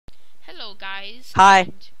hello guys. Hi.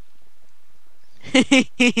 And,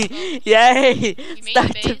 Yay! we made Start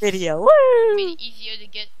a the base. video. Made Woo! it easier to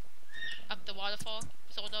get up the waterfall,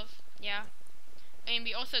 sort of. Yeah. And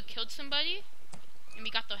we also killed somebody. And we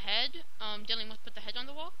got the head. Dylan, let's put the head on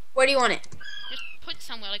the wall. Where do you want it? Just put it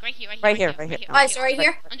somewhere, like right here, Right here. Alright, so right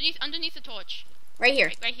here? Underneath the torch. Right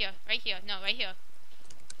here. Right here. No, right here.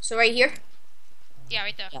 So right here? Yeah,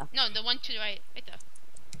 right there. Yeah. No, the one to the right there.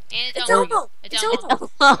 And It's Elmo. Elmo! It's It's Elmo.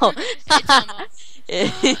 Elmo!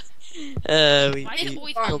 Oh. Why is it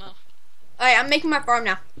always Elmo. Elmo? Alright, I'm making my farm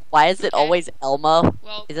now. Why is it Okay. always Elmo?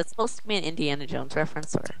 Well, Is it supposed to be an Indiana Jones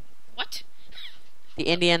reference or what? the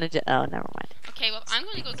Indiana Jones? Oh, never mind. Okay, well, I'm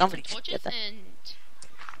gonna go get Somebody some should torches get that. and...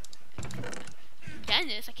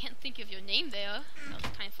 Dennis, I can't think of your name there. That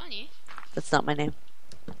was kind of funny. That's not my name.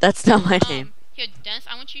 That's not my name. Here, Dennis,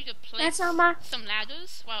 I want you to place That's not my some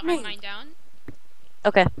ladders while I name. mine down.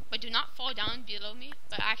 Okay. But do not fall down below me.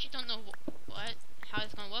 But I actually don't know how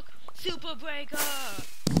it's gonna work. Super breaker!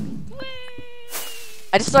 Whee!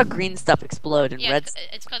 I just saw green stuff explode and Yeah, red.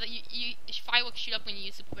 it's cause you fireworks shoot up when you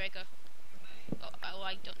use super breaker. Oh,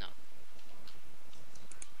 I don't know.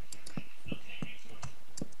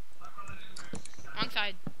 Wrong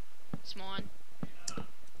side. Swan.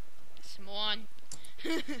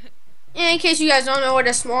 In case you guys don't know what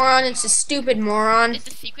a moron, it's a stupid moron. It's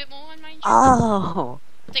a secret moron, mind you. Oh.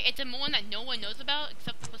 It's a moron that no one knows about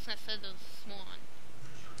except the person that said there's moron.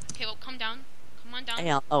 Okay, well, come down. Come on down.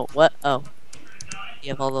 Hey, oh, what? Oh. You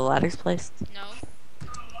have all the ladders placed? No.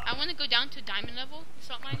 I want to go down to diamond level.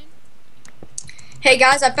 Start mining. Hey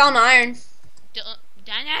guys, I found iron.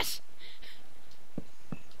 Dennis.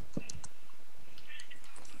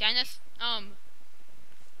 Dennis.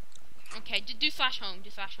 Okay, do slash home. Do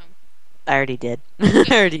slash home. I already did. I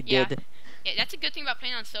already Yeah. did. Yeah, that's a good thing about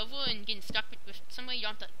playing on silver and getting stuck with somebody. You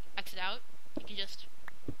don't have to exit out. You can just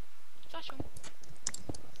slash home.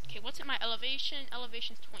 Okay, what's in my elevation?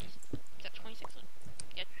 Elevation's 20. Is that 26?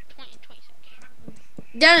 Yeah, 26.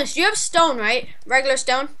 Dennis, you have stone, right? Regular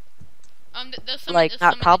stone? There's some, Like, there's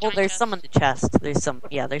not some in the cobble, giant there's chest. some in the chest. There's some,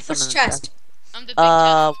 yeah, there's some Which in the chest? chest. The big chest.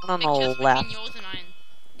 One on Big the chest left. between yours and mine.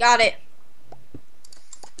 Got it.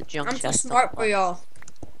 The junk I'm too chest. smart for y'all.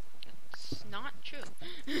 It's not true.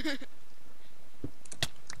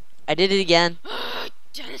 I did it again.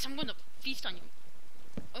 Dennis, I'm gonna feast on you.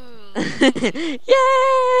 Oh. Yay!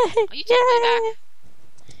 Are you taking me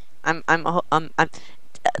back? I'm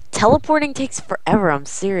teleporting takes forever. I'm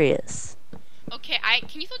serious. Okay,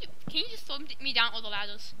 can you just throw me down all the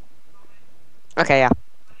ladders? Okay, yeah.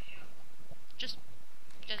 Just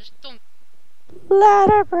don't.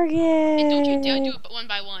 Ladder And don't you dare brigade. do it one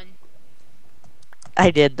by one.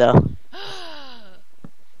 I did though.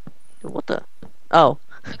 What the? Oh,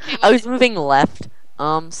 Okay, I well, was moving left.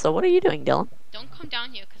 So what are you doing, Dylan? don't come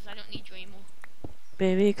down here because I don't need you anymore.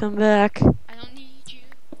 Baby, come back. I don't need you.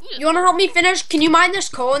 Ooh, You wanna help me finish? Can you mine this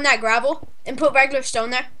coal in that gravel and put regular stone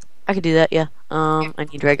there? I could do that. Yeah. I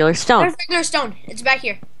need regular stone. There's regular stone. It's back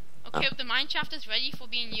here. Okay, the mine shaft is ready for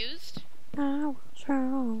being used. Oh,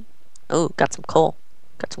 got some coal.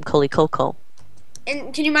 Got some coal.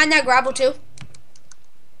 And can you mine that gravel too?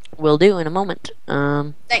 Will do in a moment.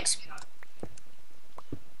 Thanks.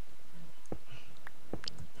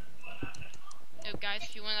 Oh, guys,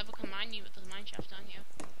 if you want to ever come mine me with the mine shaft down here.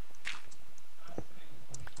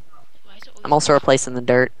 Why is it always I'm also replacing the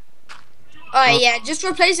dirt. Alright, yeah, just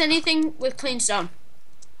replace anything with clean stone.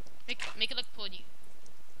 make it look pretty.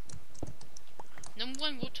 Number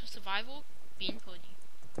 1 rule to survival: being pretty.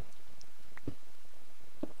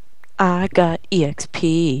 I got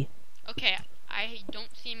EXP. Okay, I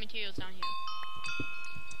don't see any materials down here.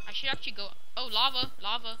 I should actually go. Oh, lava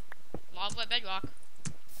at bedrock.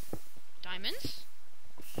 Diamonds?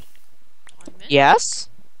 Yes?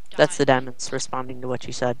 That's the Diamonds. diamonds responding to what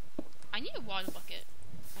you said. I need a water bucket.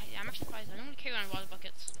 I'm actually surprised. I don't want to carry around water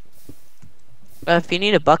buckets. If you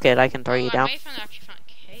need a bucket, I can throw you I down. might have actually found a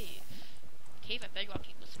cave. Cave at bedrock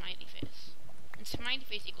equals smiley face. And smiley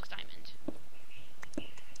face equals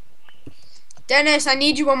diamond. Dennis, I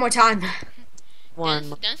need you one more time.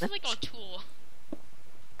 Dennis is like our tool.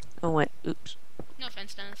 Oh wait, oops. No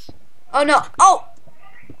offense, Dennis. Oh no. Oh!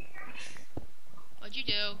 What'd you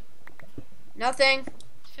do? Nothing.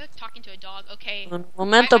 I feel like talking to a dog. Okay. Un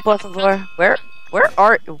momento, por favor. Where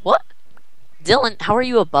are, what? Dylan, how are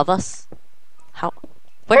you above us? How,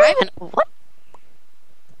 where even, what?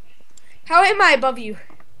 How am I above you?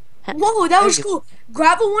 Whoa, that There was you cool.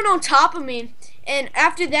 Gravel went on top of me, and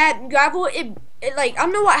after that, gravel, it like, I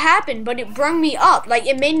don't know what happened, but it brung me up. Like,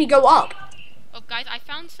 it made me go up. Oh, guys, I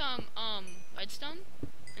found some, redstone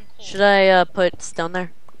and coal. Should I, put stone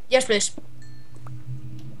there? Yes, please.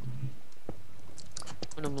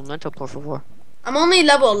 momento, por favor. I'm only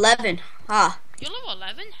level 11. You're level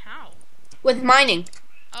 11? How? With mining.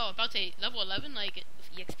 Oh, about to say level 11, like with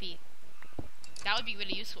EXP. That would be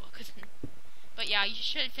really useful. But yeah, you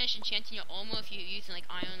should finish enchanting your Olmo if you're using like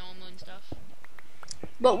iron Olmo and stuff.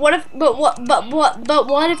 But what if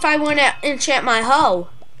if I want to enchant my hoe?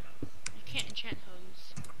 You can't enchant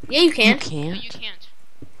hoes. Yeah, you can. You can't. No, you can't.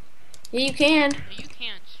 Yeah, you can. No,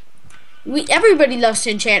 you can't. Everybody loves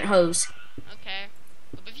to enchant hoes. Okay.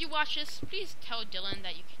 But if you watch this, please tell Dylan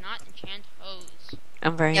that you cannot enchant hoes.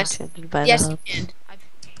 I'm very Yes. enchanted by Yes, the you hoes. can.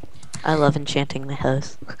 I love enchanting the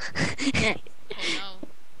hoes.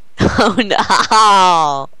 Oh no.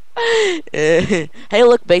 Oh no! Hey,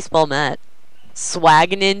 look, baseball Matt.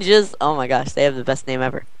 Swag Ninjas. Oh my gosh, they have the best name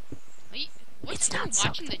ever. What's It's even not so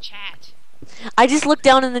watching the chat? I just looked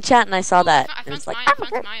down in the chat and I saw Ooh, that. I It found was some like, iron. I found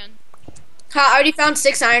some iron. I already found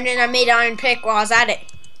 6 iron and I made an iron pick while I was at it.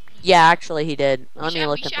 yeah, actually he did. Let me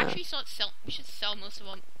look We at should that. actually sell. We should sell most of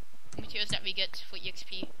our materials that we get for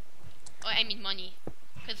EXP. Or I mean money,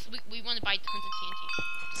 because we want to buy tons of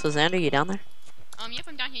TNT. So Xander, you down there? Yep,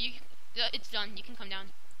 I'm down here. It's done. You can come down.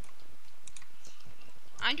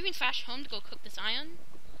 I'm doing flash home to go cook this iron.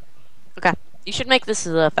 Okay. You should make this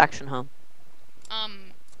as a faction home. I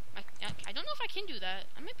don't know if I can do that.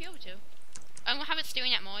 I might be able to. I'm gonna have it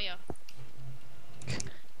staring at Mario.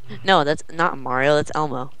 No, that's not Mario, that's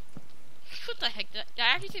Elmo. What the heck? Did I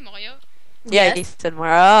actually say Mario? Yeah, Yes. he said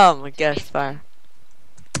Mario. Oh my gosh, fire.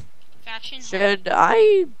 Faction home. Should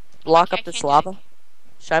I block I up this can't do it. lava?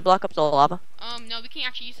 Should I block up the lava? No, we can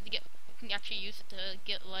actually use it to get. We can actually use it to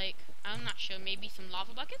get like I'm not sure, maybe some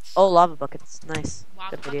lava buckets. Oh, lava buckets. Nice.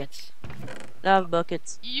 Lava Good idea. buckets. Lava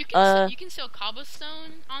buckets. You can you can sell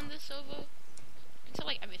cobblestone on this server. You can sell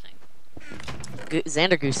like everything.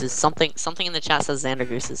 Xander Gooses. Something in the chat says Xander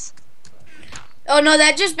Gooses. Oh no,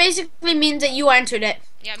 that just basically means that you entered it.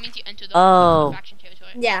 Yeah, it means you enter the Oh. faction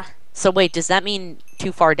territory. Yeah. So wait, does that mean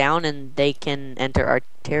too far down and they can enter our Yeah,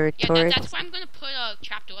 territory? that's why I'm gonna put a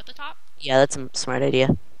trapdoor at the top. Yeah, that's a smart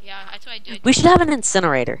idea. Yeah, that's what I did. We should have an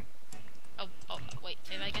incinerator. Oh, wait,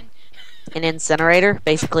 say that again. An incinerator,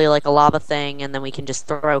 basically like a lava thing, and then we can just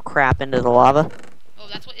throw crap into the lava. Oh,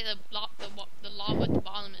 that's what the lava at the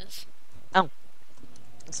bottom is.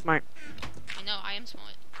 Smart. I know, I am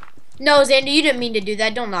smart. No, Xander, you didn't mean to do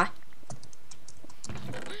that. Don't lie.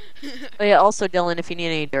 Oh yeah, also Dylan, if you need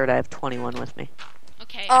any dirt, I have 21 with me.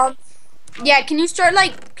 Okay. Yeah. Can you start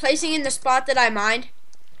like placing in the spot that I mined?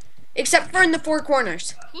 Except for in the 4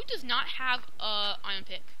 corners. Who does not have a iron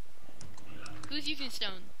pick? Who's using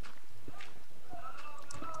stone?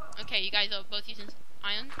 Okay, you guys are both using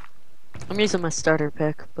iron. I'm using my starter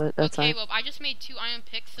pick, but that's Okay, fine. well, I just made 2 iron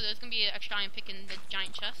picks, so there's gonna be an extra iron pick in the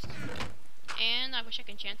giant chest. And I wish I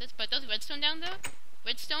could enchant this, but there's redstone down there.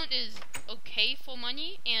 Redstone is okay for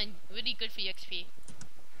money and really good for EXP.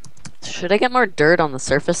 Should I get more dirt on the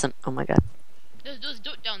surface? And oh my god. There's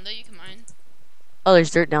dirt down there you can mine. Oh,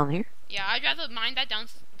 there's dirt down here. Yeah, I'd rather mine that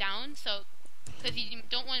down, so because you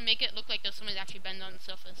don't want to make it look like there's something actually been on the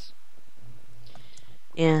surface.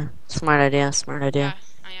 Yeah, smart idea. Smart idea.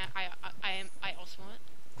 Yeah, I also want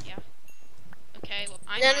it. Yeah. Okay, well,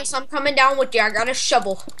 I'm Then mining. as I'm coming down with you, I got a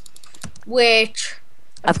shovel. Which...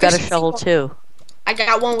 I've got a efficiency shovel 1. too. I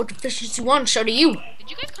got one with efficiency 1, so do you. Did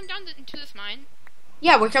you guys come down into this mine?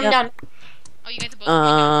 Yeah, we're coming Yep. down. Oh, you guys are both coming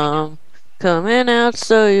down right now. Coming out,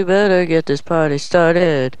 so you better get this party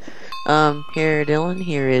started. Here, Dylan.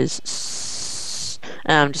 Here is.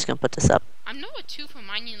 I'm just gonna put this up. I'm number 2 for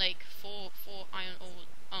mining like four iron ore.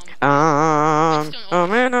 Redstone ore.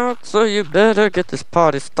 Coming out, so you better get this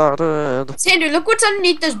party started. Xander, look what's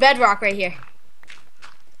underneath this bedrock right here.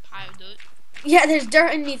 Pile of dirt. Yeah, there's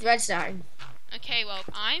dirt underneath redstone. Okay, well,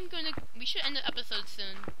 we should end the episode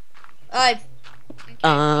soon. Alright.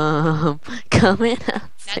 Okay. Coming out.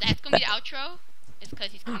 That's gonna be the outro. It's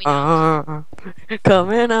because he's coming out.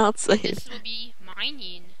 Coming out, so you This will be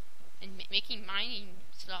mining and making mining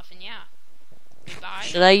stuff, and yeah. Goodbye.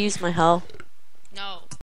 Should I use my hoe? No.